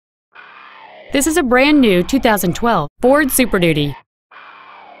This is a brand new 2012 Ford Super Duty.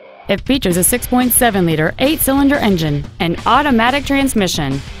 It features a 6.7-liter 8-cylinder engine, an automatic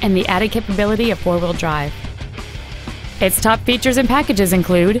transmission, and the added capability of 4-wheel drive. Its top features and packages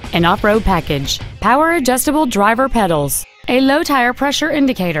include an off-road package, power-adjustable driver pedals, a low-tire pressure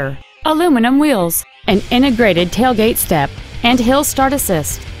indicator, aluminum wheels, an integrated tailgate step, and hill start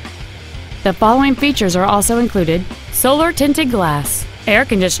assist. The following features are also included: solar tinted glass, air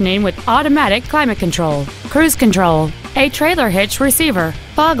conditioning with automatic climate control, cruise control, a trailer hitch receiver,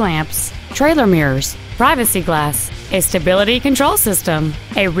 fog lamps, trailer mirrors, privacy glass, a stability control system,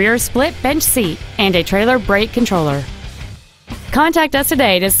 a rear split bench seat, and a trailer brake controller. Contact us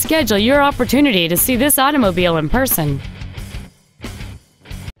today to schedule your opportunity to see this automobile in person.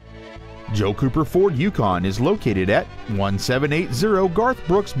 Joe Cooper Ford Yukon is located at 1780 Garth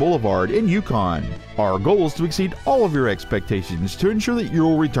Brooks Boulevard in Yukon. Our goal is to exceed all of your expectations to ensure that you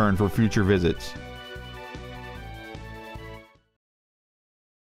will return for future visits.